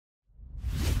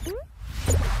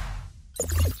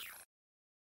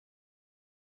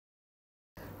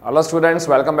Hello students,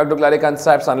 welcome back to CLARI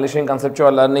Concepts, Unleashing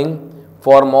Conceptual Learning.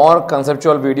 For more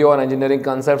conceptual video on engineering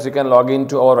concepts, you can log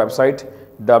into our website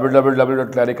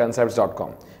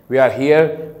www.clariconcepts.com. We are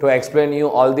here to explain you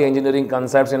all the engineering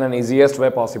concepts in an easiest way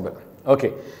possible.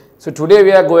 Okay, so today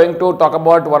we are going to talk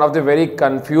about one of the very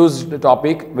confused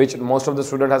topic which most of the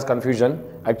student has confusion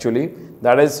actually,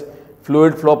 that is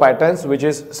fluid flow patterns, which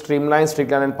is streamline,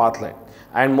 streakline and pathline.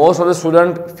 And most of the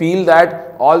student feel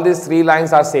that all these three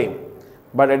lines are same,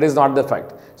 but it is not the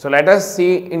fact. So let us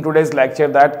see in today's lecture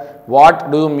that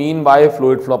what do you mean by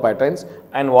fluid flow patterns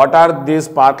and what are these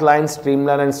path lines,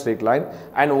 streamline and streakline,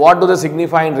 and what do they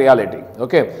signify in reality.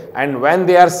 Okay, and when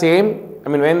they are same, I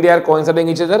mean when they are coinciding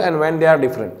each other and when they are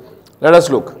different. Let us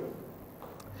look.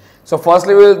 So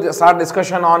firstly we will start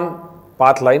discussion on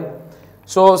path line.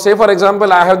 So say for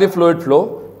example I have the fluid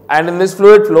flow, and in this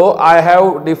fluid flow I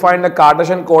have defined a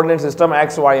Cartesian coordinate system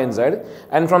x, y and z,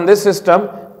 and from this system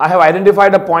I have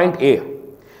identified a point A.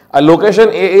 A location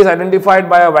A is identified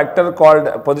by a vector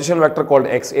called position vector called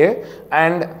xa,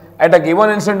 and at a given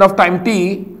instant of time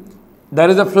t there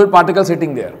is a fluid particle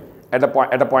sitting there at a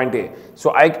point A.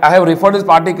 So I have referred this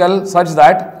particle such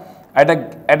that at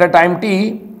a time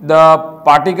t the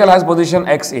particle has position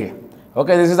xa.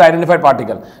 Okay, this is the identified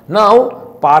particle.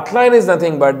 Now pathline is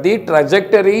nothing but the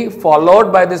trajectory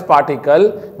followed by this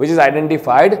particle which is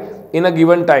identified in a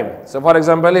given time. So for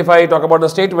example, if I talk about the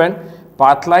statement,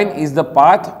 pathline is the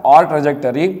path or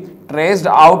trajectory traced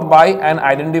out by an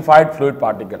identified fluid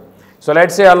particle. So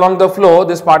let's say along the flow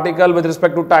this particle with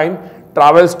respect to time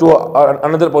travels to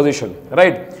another position,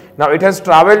 right? Now it has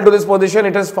traveled to this position,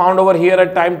 it has found over here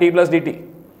at time t plus dt,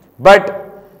 but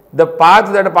the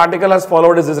path that a particle has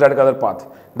followed is this red color path.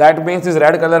 That means this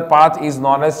red color path is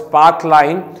known as path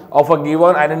line of a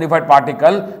given identified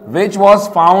particle which was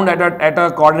found at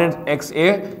a coordinate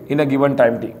xa in a given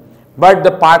time t. But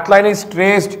the path line is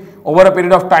traced over a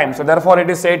period of time, so therefore it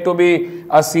is said to be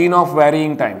a scene of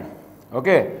varying time.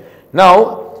 Okay.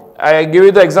 Now I give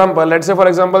you the example. Let's say for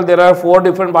example there are 4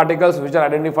 different particles which are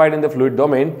identified in the fluid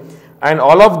domain, and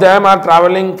all of them are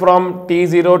traveling from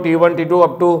t0, t1, t2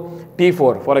 up to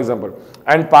t4 for example,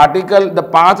 and the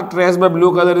path traced by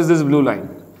blue color is this blue line.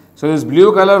 So this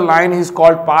blue color line is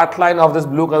called path line of this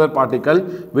blue color particle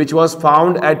which was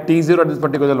found at t0 at this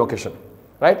particular location,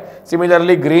 right?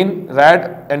 Similarly green,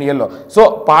 red and yellow.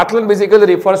 So path line basically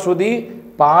refers to the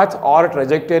path or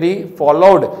trajectory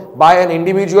followed by an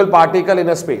individual particle in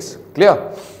a space.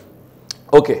 Clear?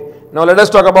 Okay, now let us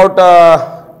talk about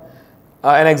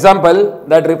an example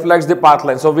that reflects the path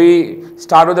line. So we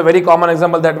start with a very common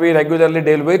example that we regularly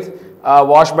deal with,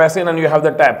 wash basin, and you have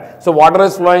the tap. So water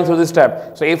is flowing through this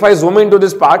tap. So if I zoom into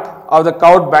this part of the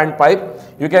curved band pipe,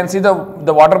 you can see the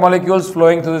water molecules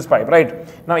flowing through this pipe, right?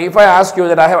 Now if I ask you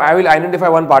that I will identify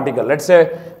one particle, let's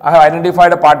say I have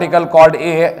identified a particle called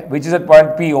A which is at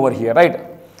point P over here, right?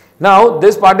 Now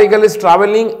this particle is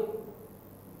traveling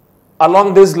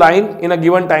along this line in a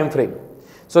given time frame.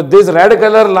 So this red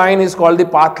color line is called the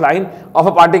path line of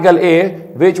a particle A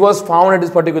which was found at this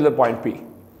particular point P.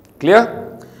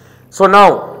 Clear? So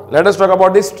now let us talk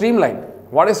about this streamline.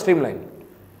 What is streamline?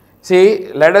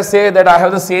 See, let us say that I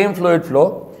have the same fluid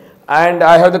flow and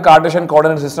I have the Cartesian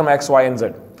coordinate system x, y and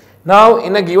z. Now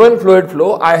in a given fluid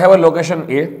flow I have a location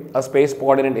A, a space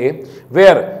coordinate A,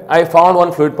 where I found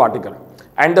one fluid particle,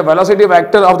 and the velocity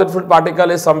vector of that fluid particle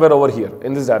is somewhere over here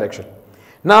in this direction.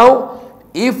 Now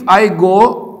if I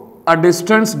go a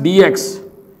distance dx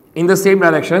in the same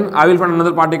direction, I will find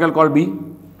another particle called B.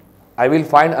 I will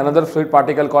find another fluid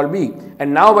particle called B.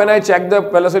 And now when I check the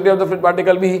velocity of the fluid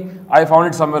particle B, I found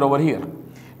it somewhere over here.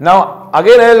 Now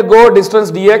again I will go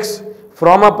distance dx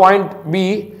from a point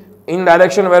B in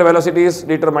direction where velocity is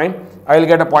determined. I will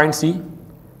get a point C,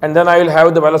 and then I will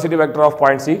have the velocity vector of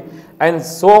point C, and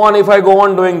so on. If I go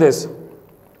on doing this,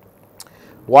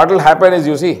 what will happen is,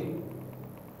 you see,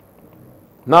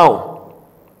 now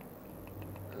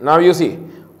you see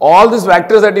all these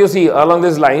vectors that you see along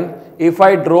this line. If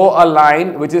I draw a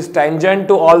line which is tangent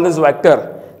to all this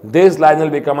vector, this line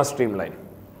will become a streamline.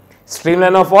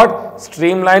 Streamline of what?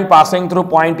 Streamline passing through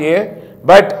point A,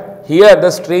 but here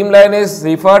the streamline is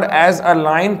referred as a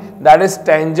line that is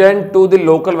tangent to the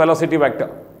local velocity vector.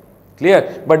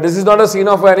 Clear? But this is not a scene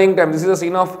of varying time, this is a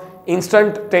scene of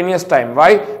instantaneous time.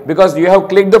 Why? Because you have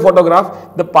clicked the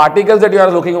photograph, the particles that you are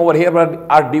looking over here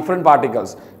are different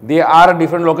particles. They are at a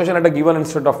different location at a given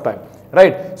instant of time,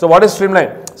 right? So what is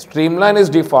streamline? Streamline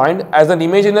is defined as an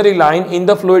imaginary line in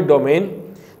the fluid domain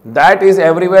that is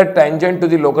everywhere tangent to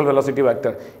the local velocity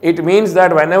vector. It means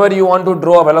that whenever you want to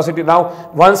draw a velocity, now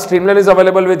once streamline is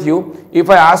available with you, if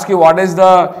I ask you what is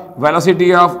the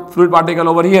velocity of fluid particle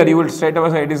over here, you will straight away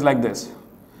say it is like this.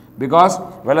 because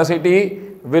velocity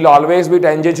will always be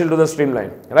tangential to the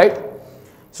streamline, right?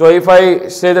 So if I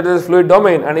say that it is fluid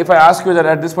domain, and if I ask you that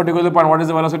at this particular point what is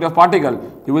the velocity of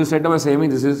particle, you will straight away say me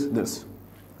this is this,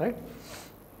 right?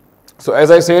 So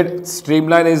as I said,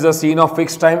 streamline is the scene of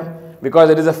fixed time because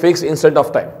it is a fixed instant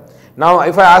of time. Now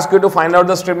if I ask you to find out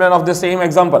the streamline of the same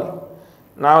example,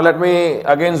 now let me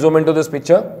again zoom into this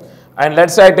picture, and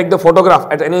let's say I take the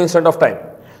photograph at any instant of time,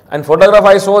 and photograph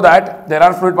I show that there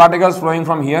are fluid particles flowing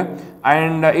from here,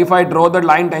 and if I draw the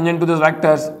line tangent to these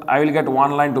vectors, I will get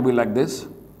one line to be like this,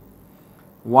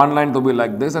 one line to be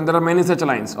like this, and there are many such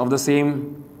lines of the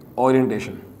same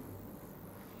orientation.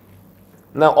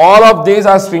 Now all of these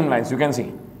are streamlines, you can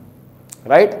see,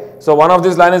 right? So one of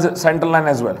these line is central line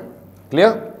as well.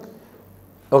 Clear?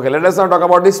 Okay, let us now talk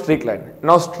about the streak line.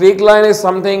 Now streak line is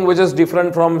something which is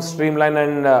different from streamline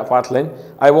and path line.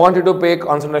 I want you to pay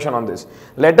concentration on this.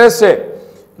 Let us say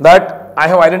that I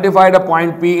have identified a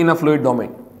point P in a fluid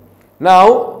domain.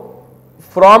 Now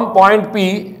from point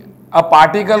P a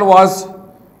particle was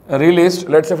released,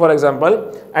 let's say for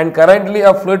example, and currently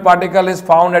a fluid particle is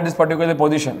found at this particular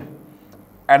position,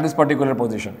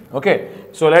 okay.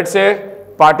 So let's say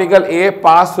particle A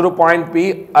passed through point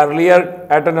P earlier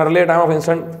at an earlier time of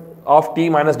instant of t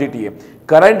minus dta.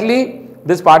 Currently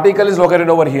this particle is located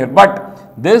over here, but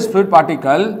this fluid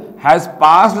particle has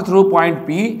passed through point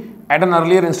P at an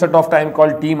earlier instant of time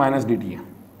called t minus dta.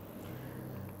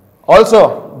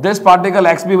 Also, this particle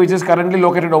xb which is currently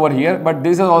located over here, but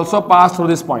this has also passed through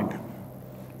this point.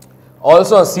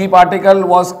 Also, C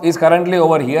particle is currently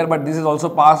over here, but this is also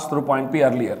passed through point P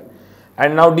earlier.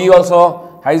 And now D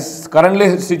also is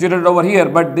currently situated over here,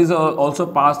 but this also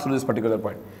passed through this particular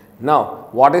point. Now,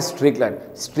 what is streak line?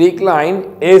 Streak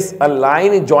line is a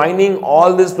line joining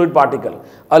all this fluid particle,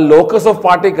 a locus of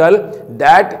particle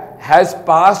that has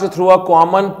passed through a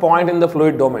common point in the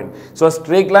fluid domain. So, a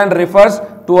streak line refers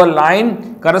to a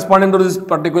line corresponding to this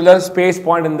particular space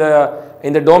point in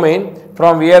the domain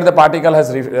from where the particle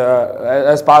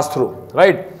has passed through,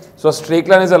 right? So, streak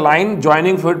line is a line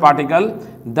joining fluid particle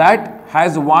that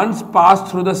has once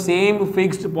passed through the same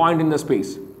fixed point in the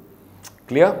space.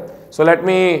 Clear? So, let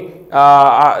me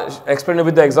explain it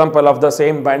with the example of the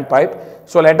same band pipe.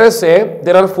 So, let us say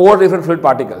there are 4 different fluid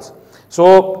particles.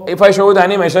 So, if I show you the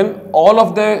animation, all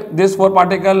of this 4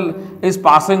 particle is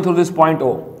passing through this point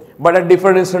O, but at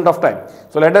different instant of time.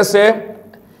 So, let us say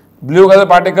blue color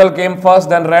particle came first,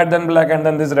 then red, then black, and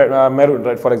then this red, maroon,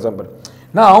 right, for example.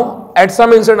 Now, at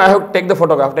some instant I have taken the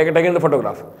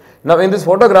photograph. Now, in this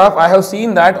photograph, I have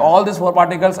seen that all these 4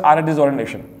 particles are at this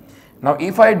orientation. Now,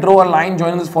 if I draw a line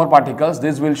joining these 4 particles,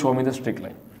 this will show me the streak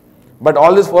line. But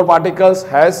all these 4 particles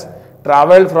has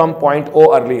traveled from point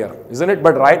O earlier, isn't it?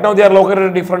 But right now they are located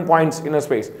at different points in a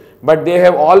space, but they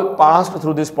have all passed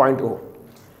through this point O.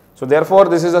 So, therefore,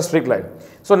 this is a streak line.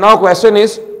 So, now question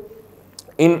is,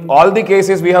 in all the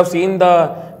cases we have seen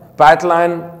the path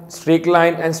line, streak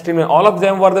line and streamline, all of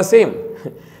them were the same.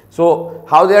 So,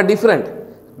 how they are different?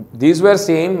 These were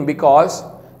same because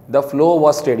the flow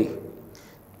was steady.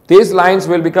 These lines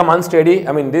will become unsteady,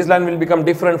 this line will become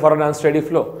different for an unsteady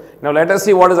flow. Now, let us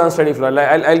see what is unsteady flow.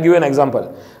 I'll give you an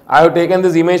example. I have taken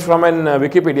this image from an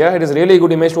Wikipedia. It is really a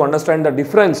good image to understand the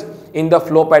difference in the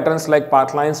flow patterns like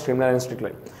path line, streamline and streak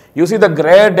line. You see the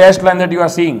grey dashed line that you are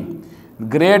seeing.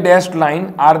 Grey dashed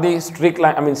line are the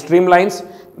streamlines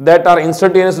that are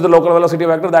instantaneous to the local velocity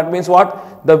vector. That means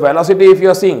what? The velocity, if you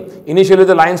are seeing, initially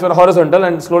the lines were horizontal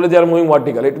and slowly they are moving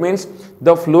vertical. It means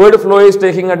the fluid flow is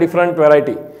taking a different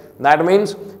variety. That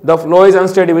means the flow is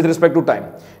unsteady with respect to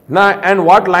time. Now, and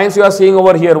what lines you are seeing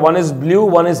over here? One is blue,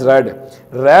 one is red.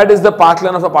 Red is the path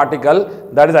line of a particle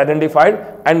that is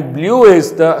identified, and blue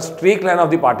is the streak line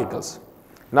of the particles.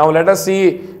 Now, let us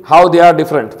see how they are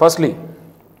different. Firstly,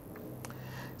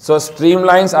 so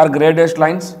streamlines are grey dashed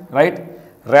lines, right?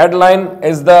 Red line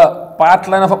is the path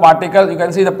line of a particle. You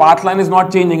can see the path line is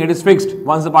not changing, it is fixed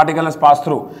once the particle has passed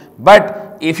through.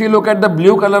 But if you look at the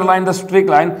blue color line, the streak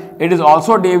line, it is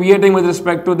also deviating with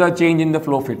respect to the change in the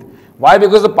flow field. Why?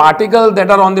 Because the particles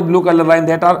that are on the blue color line,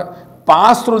 that are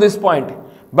passed through this point,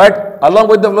 but along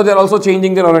with the flow they are also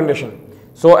changing their orientation.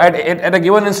 So at a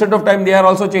given instant of time they are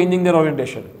also changing their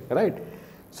orientation, right?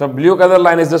 So blue color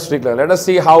line is the streak line. Let us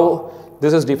see how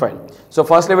this is defined. So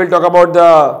firstly we will talk about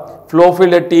the flow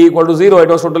field at t equal to 0, it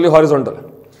was totally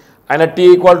horizontal. And at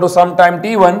t equal to some time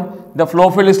t1, the flow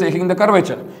field is taking the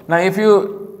curvature. Now if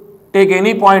you take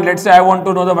any point, let's say I want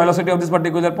to know the velocity of this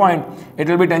particular point, it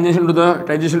will be tangential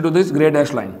to this grey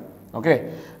dash line.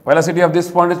 Okay, velocity of this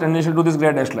point is tangential to this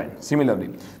grey dash line.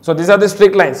 Similarly, so these are the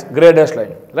streak lines, grey dash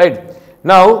line, right?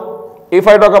 Now if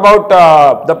I talk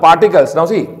about the particles, now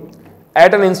see,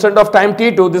 at an instant of time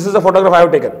t2, this is the photograph I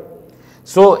have taken.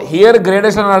 So here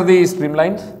gradation are the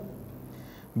streamlines,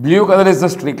 blue color is the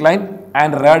streak line,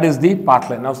 and red is the path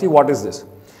line. Now see what is this?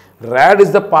 Red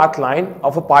is the path line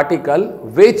of a particle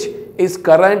which is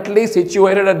currently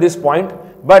situated at this point,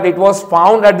 but it was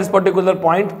found at this particular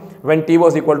point when t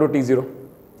was equal to t0.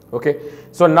 Okay,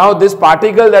 so now this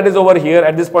particle that is over here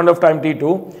at this point of time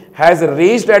t2 has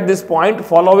reached at this point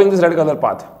following this red color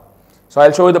path. So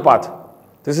I'll show you the path.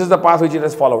 This is the path which it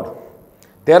has followed.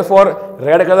 Therefore,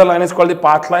 red color line is called the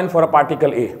path line for a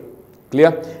particle A.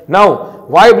 Clear? Now,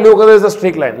 why blue color is the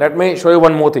streak line? Let me show you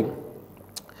one more thing.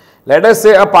 Let us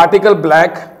say a particle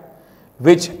black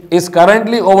which is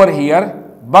currently over here,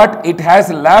 but it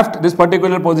has left this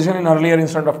particular position in earlier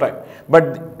instant of time.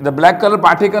 But the black color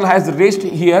particle has reached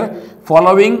here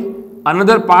following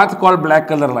another path called black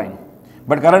color line.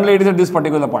 But currently it is at this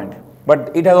particular point.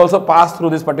 But it has also passed through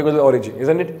this particular origin,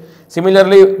 isn't it?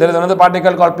 Similarly, there is another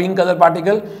particle called pink color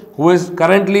particle who is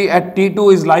currently at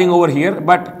T2 is lying over here,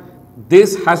 but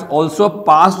this has also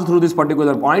passed through this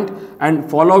particular point and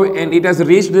it has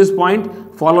reached this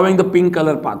point following the pink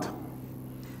color path.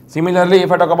 Similarly,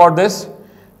 if I talk about this,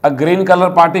 a green color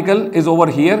particle is over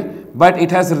here, but it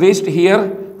has reached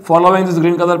here following this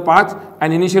green color path,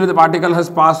 and initially the particle has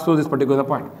passed through this particular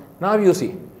point. Now you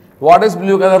see, what is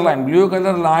blue color line? Blue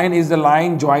color line is the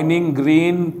line joining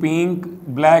green, pink,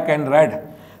 black and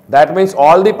red. That means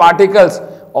all the particles,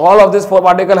 all of this four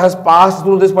particle has passed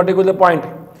through this particular point.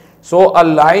 So a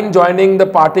line joining the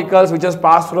particles which has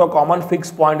passed through a common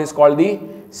fixed point is called the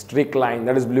streak line,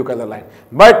 that is blue color line.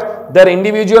 But their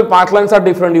individual path lines are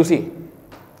different, you see,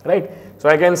 right? So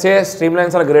I can say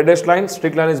streamlines are gradation lines,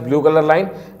 streak line is blue color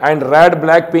line, and red,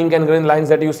 black, pink and green lines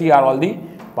that you see are all the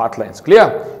path lines.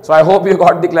 Clear? So I hope you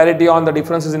got the clarity on the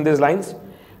differences in these lines.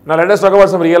 Now let us talk about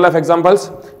some real life examples.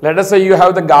 Let us say you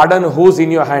have the garden hose in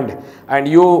your hand, and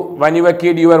when you were a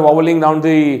kid, you were wobbling down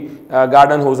the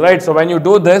garden hose, right? So when you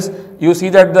do this, you see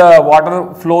that the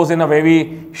water flows in a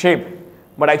wavy shape.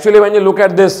 But actually when you look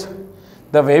at this,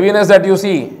 the waviness that you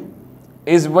see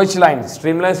is which line?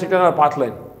 Streamline, streak line or path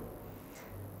line?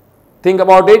 Think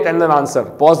about it and then answer.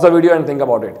 Pause the video and think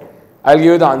about it. I'll give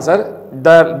you the answer.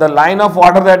 The line of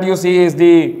water that you see is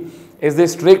the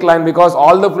streak line, because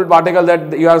all the fluid particles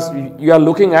that you are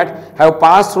looking at have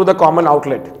passed through the common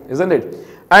outlet, isn't it?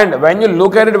 And when you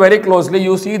look at it very closely,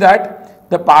 you see that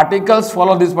the particles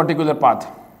follow this particular path.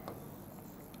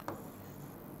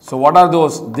 So what are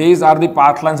those? These are the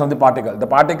path lines of the particle. The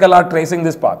particle are tracing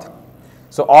this path.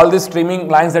 So all these streaming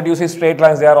lines that you see, straight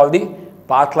lines, they are all the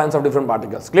path lines of different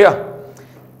particles. Clear?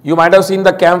 You might have seen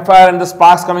the campfire and the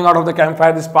sparks coming out of the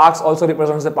campfire. The sparks also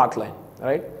represents the path line,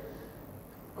 right?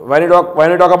 When you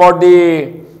talk about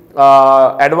the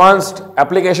advanced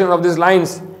application of these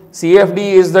lines, CFD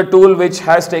is the tool which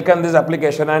has taken this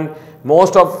application, and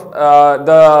most of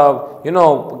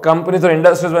the companies or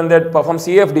industries, when they perform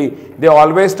CFD, they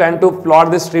always tend to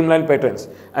plot the streamline patterns,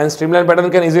 and streamline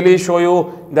pattern can easily show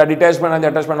you the detachment and the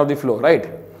attachment of the flow, right?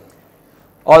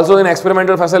 Also in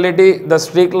experimental facility, the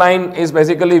streak line is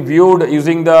basically viewed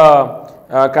using the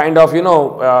kind of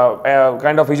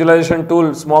visualization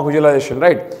tool, smoke visualization,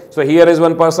 right? So here is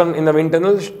one person in the wind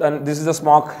tunnel, and this is the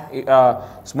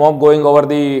smoke going over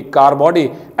the car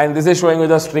body, and this is showing you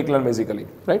the streak line basically,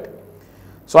 right?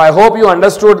 So I hope you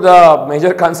understood the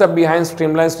major concept behind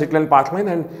streamline, streak line, path line,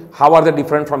 and how are they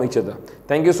different from each other.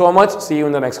 Thank you so much. See you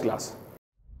in the next class.